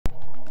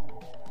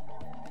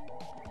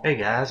Hey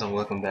guys, and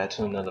welcome back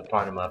to another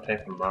part of my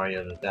Paper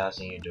Mario the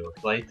Thousand Year Door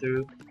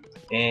playthrough.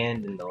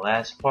 And in the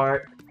last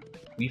part,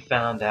 we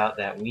found out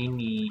that we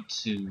need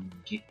to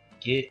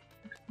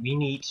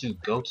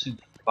go to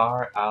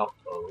Fahr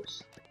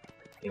Outpost,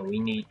 and we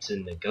need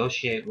to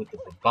negotiate with the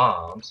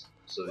bombs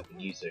so we can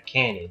use their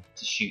cannon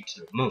to shoot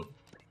to the moon.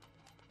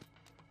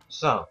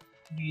 So,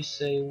 what do you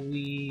say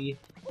we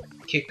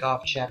kick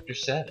off Chapter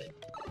 7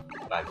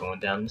 by going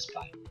down this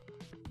pipe?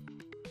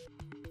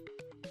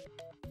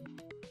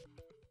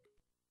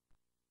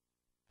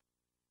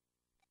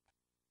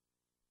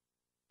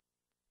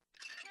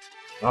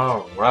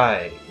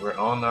 Alright, we're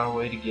on our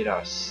way to get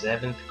our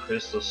 7th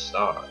crystal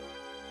star.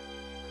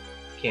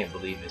 Can't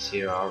believe it's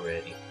here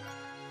already.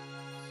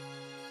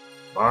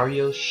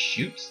 Mario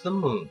shoots the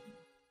moon.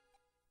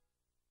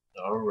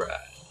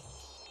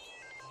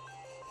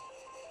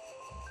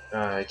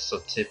 Alright, so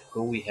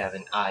typical, we have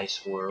an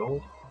ice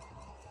world.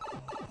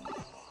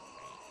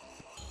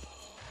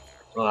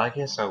 Well, I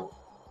guess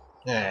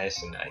yeah,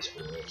 it's an ice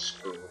world.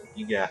 Screw it.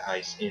 You got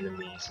ice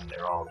enemies and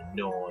they're all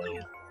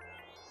annoying.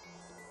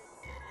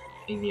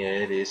 And yeah,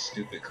 it is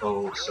stupid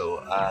cold, so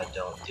I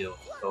don't deal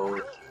with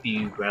cold. If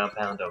you ground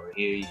pound over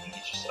here, you can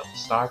get yourself a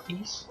star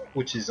piece,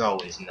 which is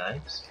always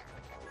nice.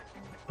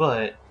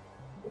 But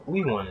what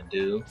we want to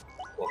do,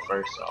 well,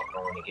 first off, I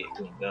want to get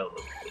Goombella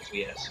because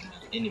we have some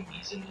new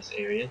enemies in this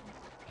area.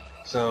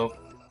 So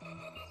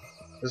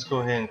let's go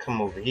ahead and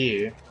come over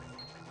here,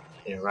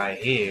 and right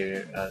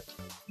here,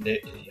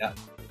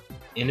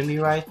 enemy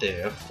right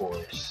there, of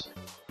course.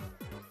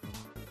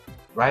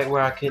 Right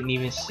where I couldn't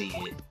even see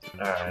it.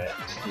 Alright,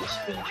 let's do a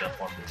spin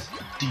jump on this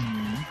D.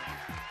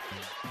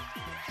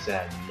 Cause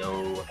I have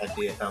no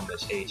idea how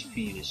much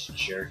HP this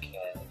jerk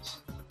has.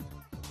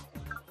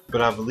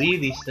 But I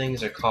believe these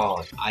things are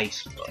called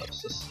ice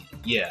buffs. Let's see.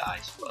 Yeah,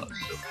 ice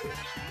buffs, of course.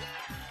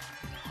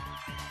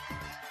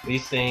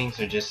 These things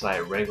are just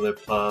like regular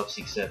puffs,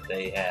 except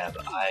they have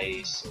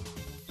ice, and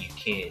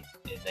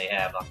they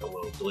have like a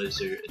little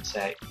blizzard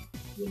attack.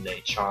 When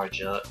they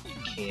charge up, you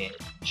can't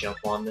jump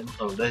on them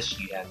unless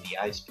you have the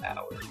ice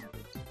power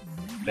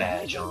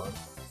badge on,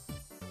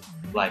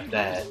 like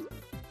that.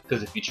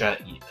 Because if you try,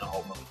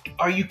 oh my,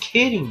 are you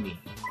kidding me?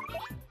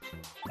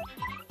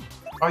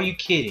 Are you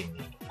kidding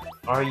me?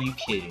 Are you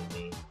kidding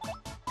me?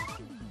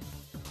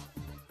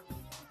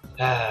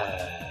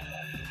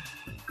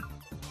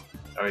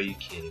 Are you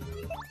kidding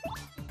me?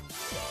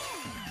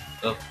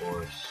 Of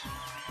course.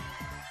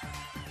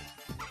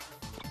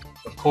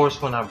 Of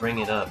course, when I bring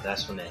it up,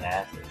 that's when it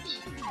happens.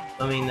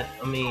 I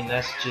mean,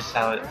 that's just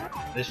how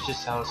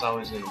it's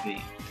always gonna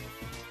be.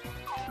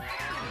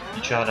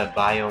 You try to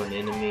bio an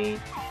enemy,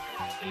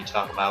 and you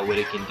talk about what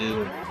it can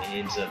do, and it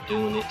ends up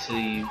doing it to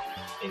you,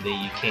 and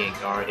then you can't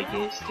guard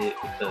against it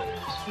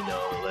because, you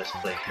know, Let's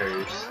Play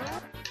Curse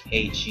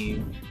hates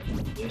you.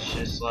 It's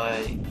just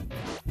like,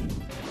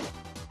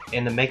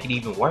 and to make it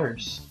even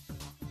worse,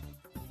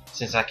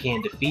 since I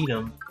can't defeat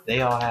them,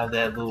 they all have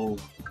that little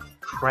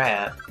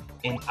crap.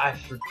 And I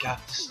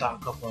forgot to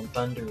stock up on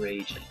Thunder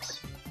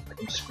Rages.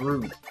 I'm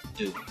screwed.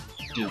 Dude,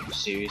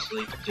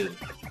 seriously? Dude,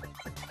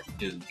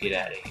 get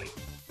out of here.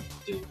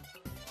 Dude.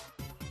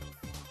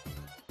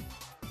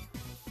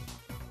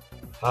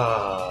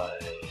 Hi,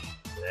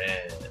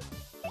 man.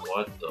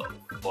 What the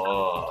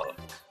fuck?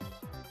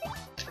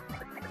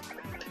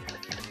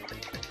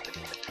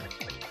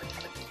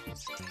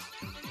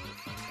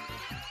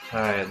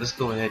 Alright, let's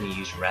go ahead and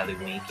use Rally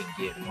Wink and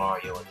give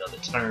Mario another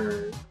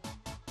turn.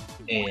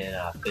 And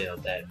I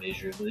failed that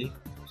miserably,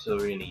 so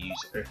we're gonna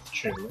use Earth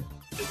Trimmer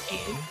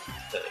again,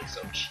 because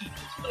I'm cheap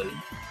as fuck.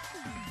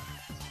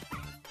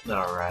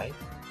 Alright.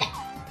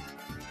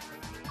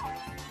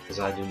 Because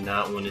I do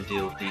not want to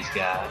deal with these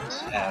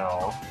guys at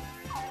all.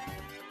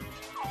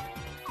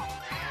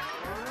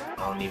 I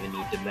don't even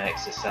need to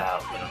max this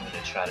out, but I'm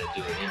gonna try to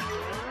do it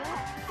anyway,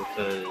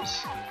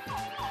 because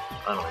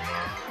I don't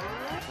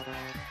know.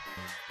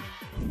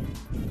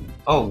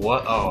 Oh,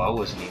 what? Oh, I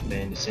wasn't even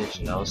paying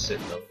attention. I was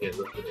sitting over here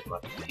looking at my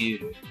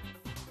computer.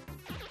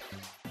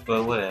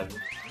 But whatever.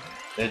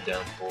 They're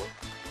done for.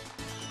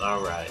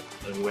 Alright.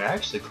 And we're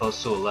actually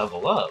close to a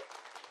level up.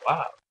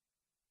 Wow.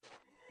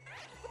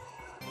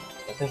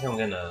 I think I'm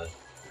gonna...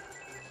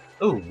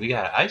 Ooh, we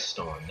got an Ice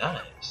Storm.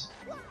 Nice.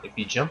 If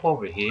you jump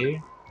over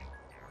here...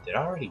 Did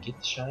I already get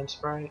the Shine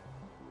Sprite?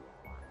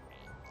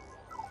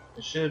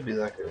 There should be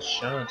like a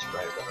Shine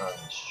Sprite behind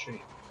this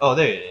tree. Oh,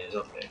 there it is.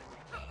 Okay.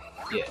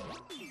 Yeah.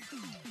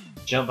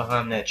 Jump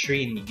behind that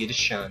tree and you get a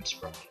Shine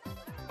Sprite.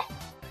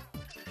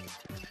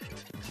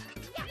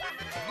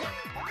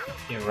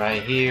 And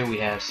right here we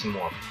have some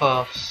more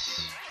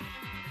puffs.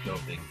 No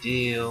big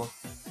deal.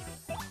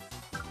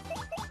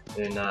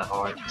 They're not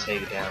hard to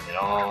take down at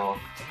all.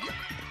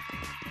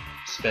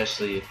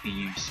 Especially if you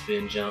use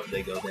spin jump,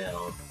 they go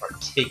down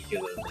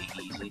particularly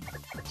easy.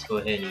 Let's go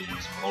ahead and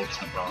use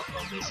multi-bump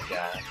on this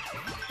guy.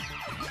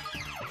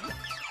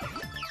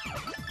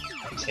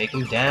 Take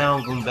him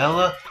down,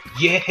 Goombella!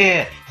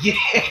 Yeah!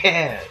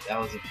 Yeah! That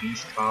was a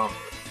beast combo.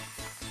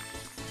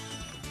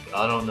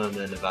 I don't know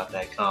nothing about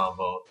that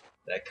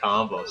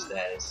combo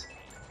status.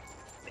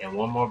 And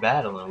one more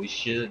battle, and we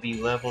should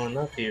be leveling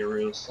up here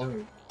real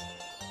soon.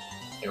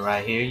 And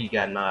right here, you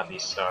got an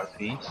obvious star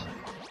piece.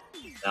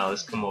 Now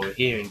let's come over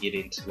here and get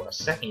into our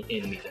second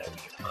enemy that we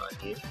can find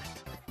here,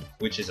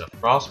 which is a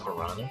frost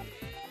piranha.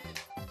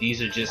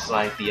 These are just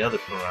like the other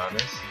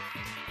piranhas.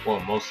 Well,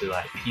 mostly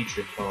like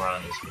putrid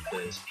piranhas,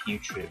 because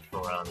putrid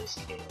piranhas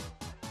can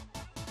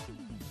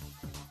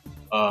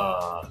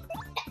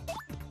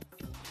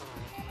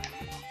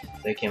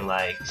they can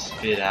like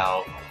spit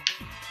out,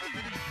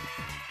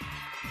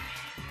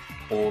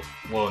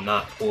 well,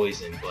 not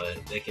poison,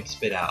 but they can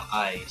spit out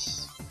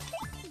ice,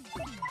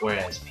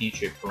 whereas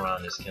putrid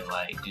piranhas can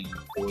like do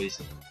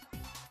poison,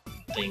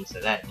 things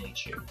of that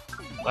nature.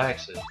 Well,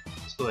 actually,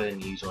 let's go ahead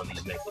and use one of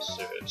these maple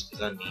syrups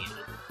because I need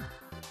it.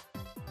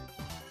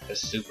 A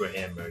super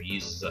hammer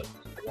uses up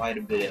quite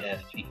a bit of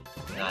FP.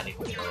 Not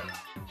even one.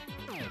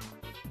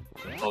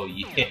 Oh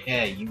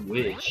yeah, you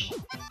wish.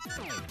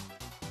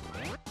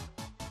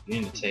 You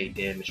need to take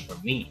damage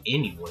from me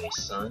anyway,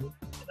 son.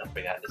 And I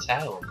forgot the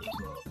towel on these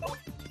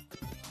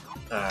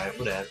motherfuckers. Alright,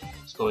 whatever.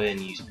 Let's go ahead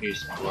and use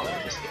piercing blow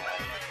on this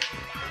guy.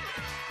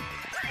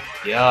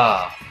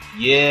 Yeah!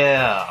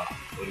 Yeah!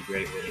 What a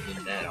great way to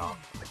end that off.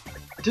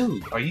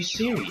 Dude, are you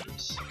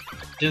serious?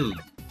 Dude.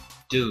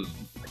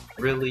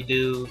 Really,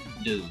 dude?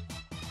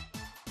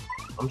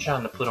 I'm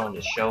trying to put on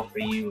the show for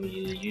you, and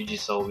you're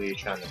just over here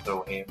trying to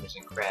throw hammers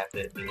and crap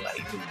at me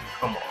like, dude,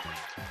 come on.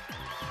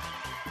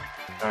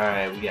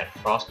 Alright, we got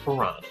Frost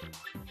Piranha.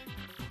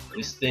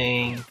 This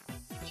thing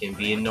can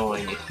be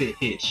annoying if it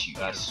hits you,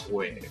 I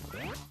swear.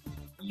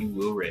 You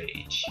will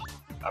rage.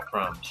 I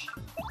promise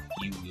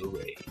you. You will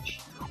rage.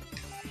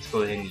 Let's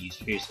go ahead and use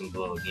Piercing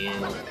Blow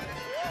again.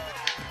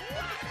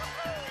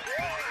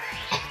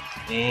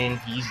 And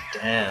he's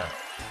down.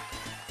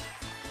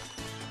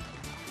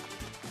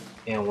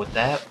 And with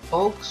that,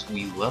 folks,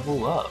 we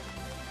level up,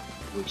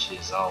 which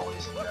is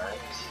always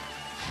nice.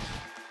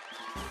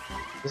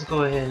 Let's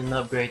go ahead and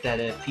upgrade that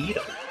FP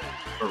though,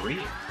 for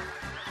real.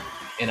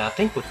 And I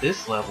think with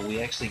this level,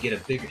 we actually get a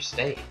bigger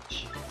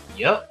stage.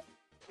 Yup,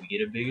 we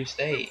get a bigger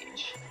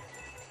stage.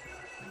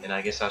 And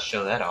I guess I'll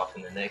show that off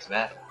in the next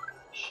battle.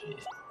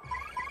 Shit.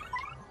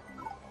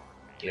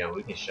 Yeah,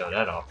 we can show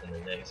that off in the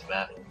next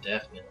battle,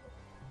 definitely.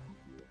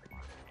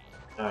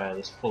 Alright,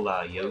 let's pull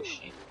out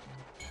Yoshi.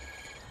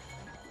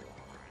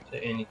 Is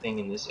there anything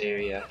in this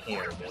area? I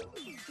can't remember.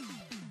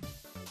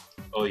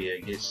 Oh yeah,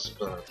 get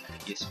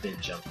spin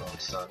jump on,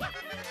 son.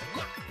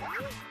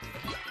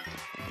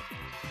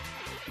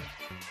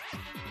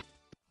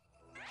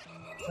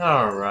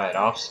 Alright,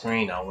 off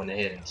screen I went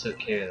ahead and took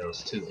care of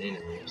those two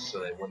enemies so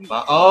they wouldn't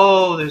bother.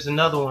 Oh, there's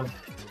another one.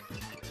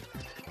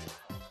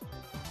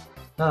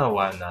 Oh,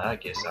 why not? I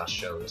guess I'll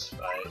show this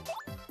fight.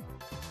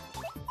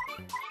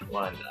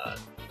 Why not?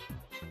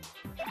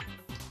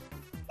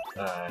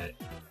 Alright,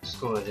 let's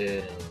go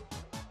ahead and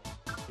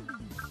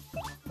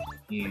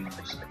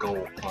use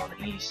gold on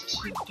these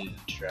two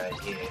dudes right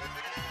here.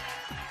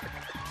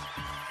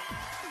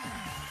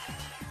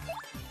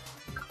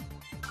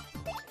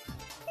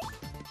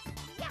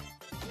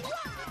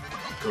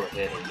 Go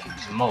ahead and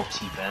use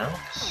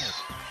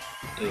multi-bounce.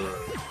 Do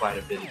quite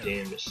a bit of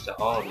damage to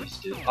all these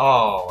dudes.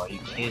 Oh, are you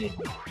kidding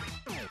me?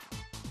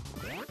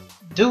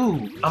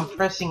 Dude, I'm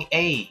pressing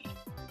A.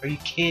 Are you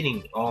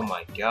kidding me? Oh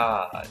my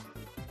god.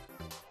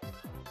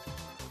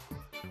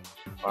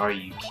 Are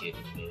you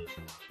kidding me?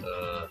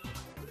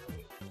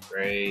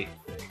 Great.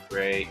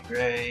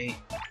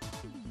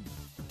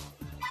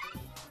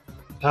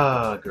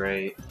 Ah,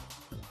 great.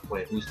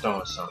 Wait, who's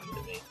throwing something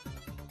to me?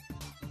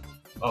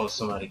 Oh,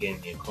 somebody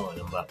gave me a coin.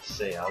 I'm about to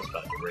say I was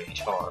about to rage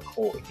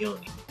hardcore. You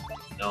don't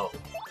even know.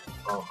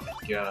 Oh my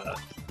god.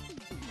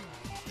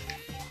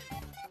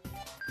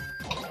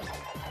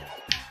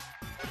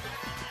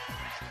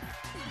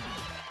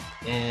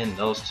 And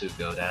those two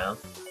go down.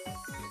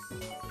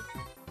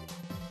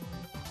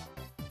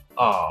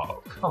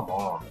 Oh, come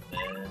on,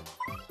 man.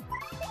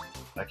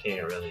 I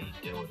can't really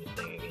do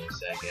anything against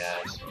that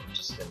guy, so I'm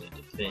just gonna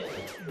defend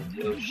with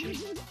Yoshi.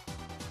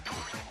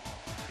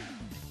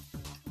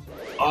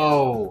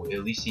 Oh,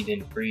 at least he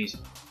didn't freeze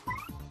me.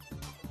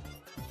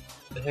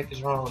 What the heck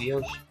is wrong with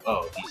Yoshi?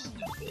 Oh, he's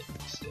stupid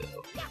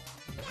still.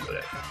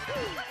 Whatever.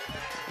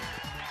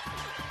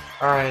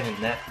 Alright, and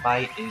that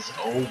fight is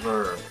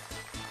over.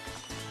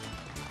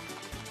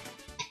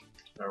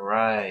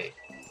 Alright.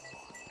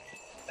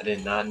 I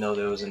did not know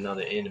there was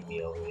another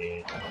enemy over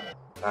here.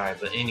 Alright,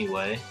 but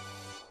anyway,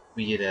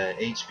 we get a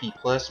HP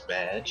plus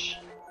badge.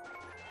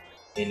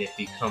 And if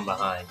you come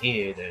behind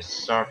here, there's a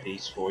star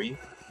piece for you.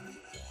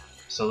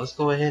 So let's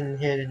go ahead and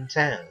head in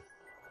town.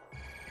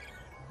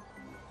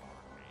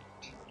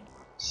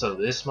 So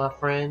this, my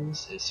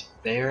friends, is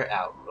Fahr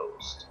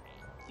Outpost.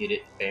 Get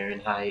it?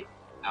 Fahrenheit,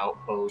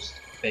 Outpost,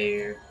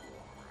 Fair.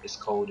 It's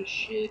cold as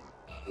shit.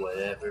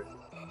 Whatever.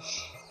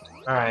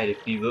 Alright,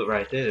 if you look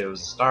right there, there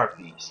was a star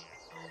piece.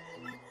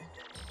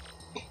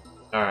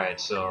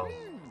 Alright, so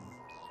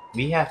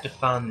we have to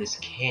find this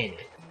cannon,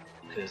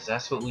 because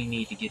that's what we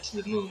need to get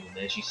to the moon. And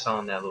as you saw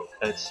in that little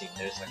cutscene,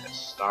 there's like a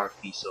star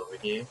piece over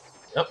here.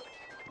 Yep.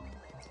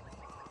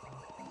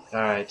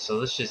 Alright, so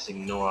let's just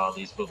ignore all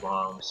these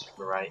bombs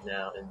for right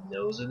now, and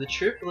those are the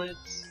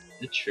triplets.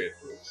 The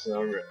triplets,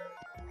 alright.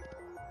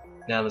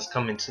 Now let's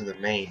come into the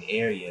main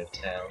area of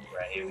town.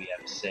 Right here we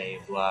have a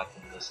save block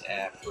and this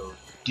Afro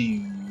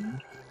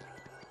dude.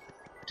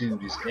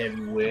 Dude is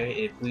everywhere.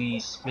 If we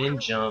spin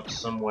jump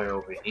somewhere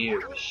over here,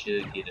 we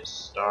should get a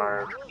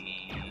star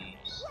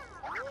piece.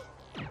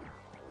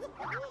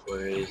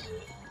 Where is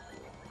it?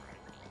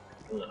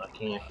 I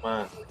can't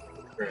find it.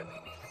 Crap.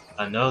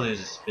 I know there's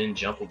a spin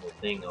jumpable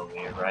thing over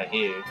here, right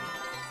here.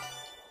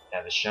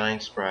 Have a shine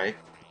sprite.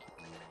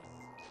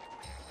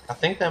 I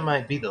think that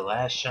might be the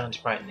last shine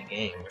sprite in the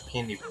game. I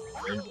can't even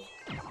remember.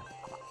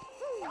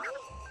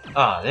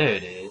 Ah, there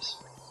it is.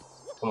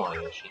 Come on,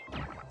 Yoshi.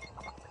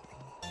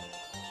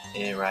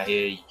 And right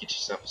here, you get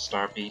yourself a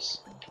star piece.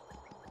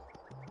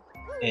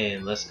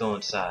 And let's go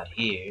inside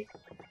here.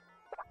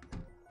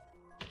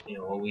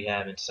 And what we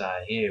have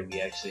inside here,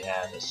 we actually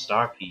have a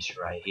star piece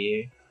right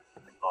here.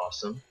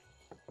 Awesome.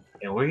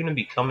 And we're gonna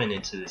be coming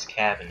into this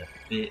cabin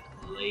a bit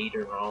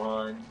later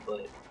on,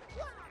 but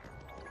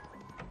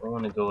I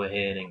want to go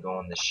ahead and go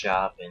in the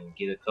shop and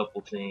get a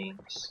couple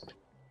things.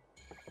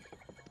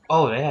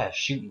 Oh, they have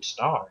shooting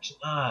stars.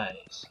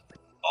 Nice.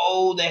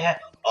 Oh, they have.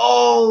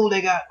 Oh,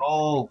 they got.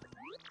 Oh.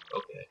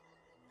 Okay.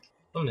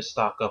 I'm gonna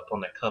stock up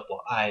on a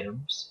couple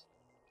items.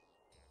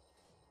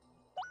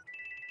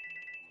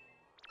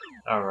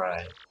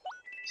 Alright.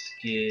 Let's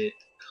get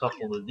a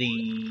couple of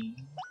these.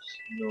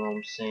 You know what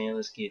I'm saying?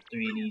 Let's get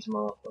 3 of these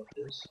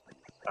motherfuckers.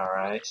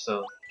 Alright, so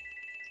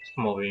let's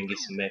come over here and get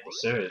some maple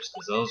syrups,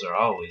 because those are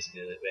always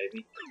good,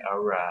 baby.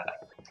 Alright.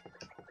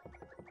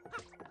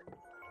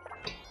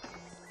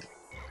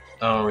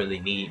 I don't really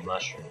need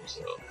mushrooms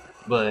though.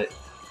 But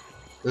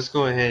let's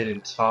go ahead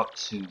and talk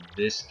to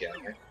this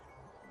guy.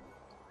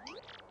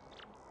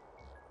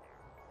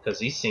 Because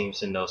he seems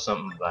to know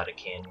something about a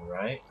cannon,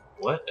 right?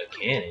 What? A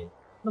cannon?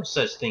 No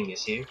such thing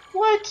is here.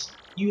 What?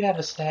 You have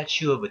a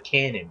statue of a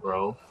cannon,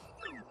 bro.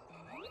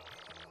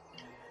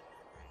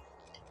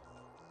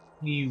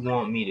 What do you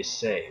want me to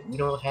say? We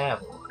don't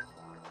have one.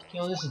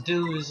 Yo, this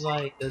dude is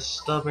like a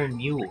stubborn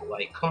mule.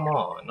 Like, come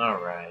on.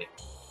 Alright.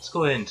 Let's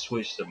go ahead and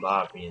switch to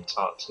Bobby and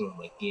talk to him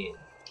again.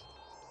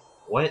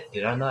 What?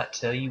 Did I not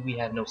tell you we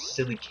have no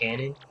silly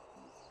cannon?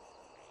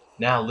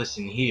 Now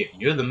listen here.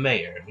 You're the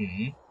mayor.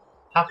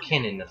 How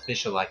can an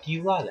official like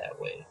you lie that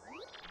way?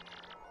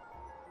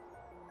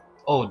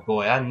 Old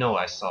boy, I know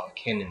I saw a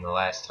cannon the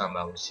last time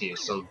I was here,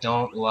 so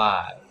don't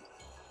lie.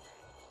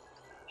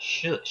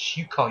 Shush,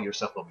 you call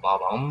yourself a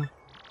bob-omb?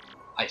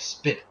 I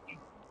spit at you.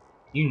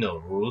 You know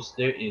rules.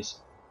 There is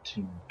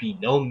to be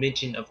no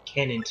mention of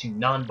cannon to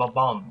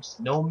non-bob-ombs.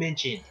 No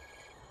mention.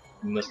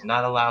 You must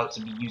not allow it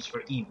to be used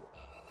for evil.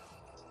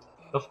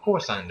 Of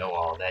course I know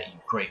all that, you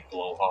great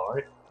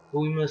blowhard. But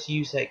we must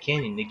use that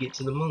cannon to get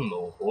to the moon,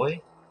 old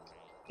boy.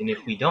 And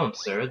if we don't,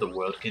 sir, the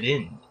world could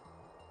end.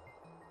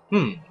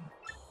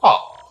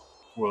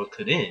 World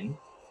could end?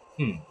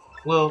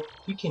 Well,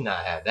 you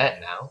cannot have that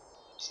now.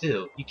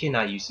 Still, you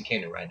cannot use the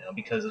cannon right now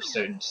because of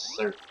certain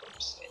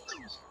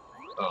circumstances.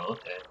 Oh,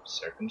 okay.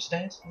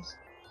 Circumstances?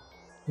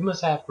 You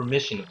must have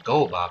permission of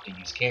Goldbob to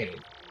use cannon.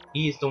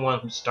 He is the one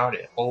who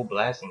started whole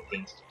blasting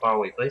things to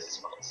faraway places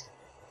policy.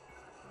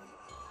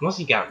 Once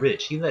he got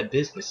rich, he let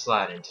business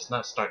slide and does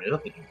not start it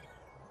up again.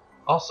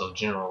 Also,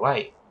 General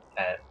White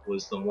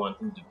was the one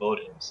who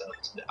devoted himself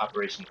to the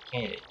operation of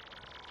cannon.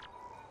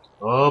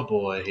 Oh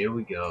boy, here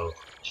we go.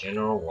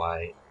 General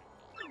White.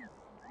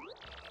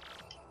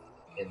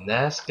 And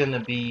that's gonna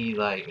be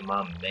like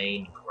my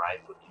main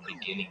gripe with the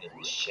beginning of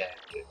this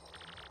chapter.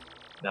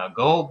 Now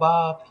Gold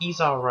Bob, he's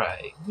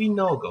alright. We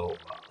know Gold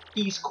Bob.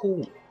 He's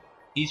cool.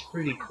 He's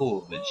pretty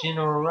cool. But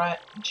General White,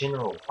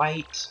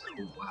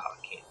 oh wow,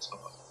 I can't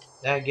talk.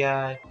 That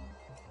guy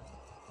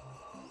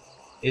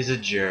is a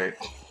jerk.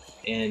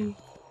 And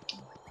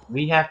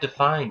we have to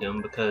find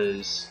him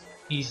because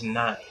he's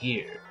not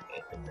here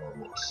at the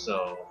moment.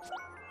 So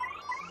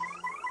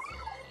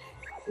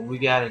what we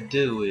gotta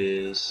do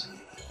is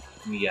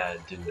we gotta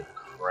do a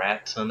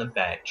crap ton of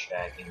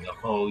backtracking.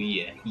 Oh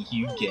yeah,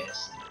 you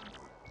guessed it.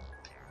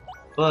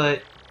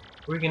 But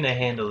we're gonna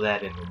handle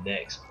that in the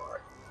next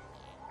part.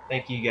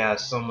 Thank you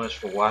guys so much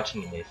for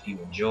watching, and if you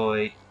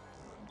enjoyed,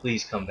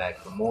 please come back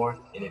for more.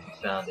 And if you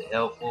found it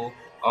helpful,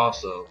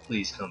 also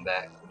please come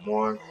back for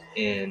more.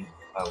 And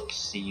I will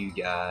see you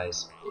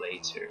guys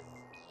later.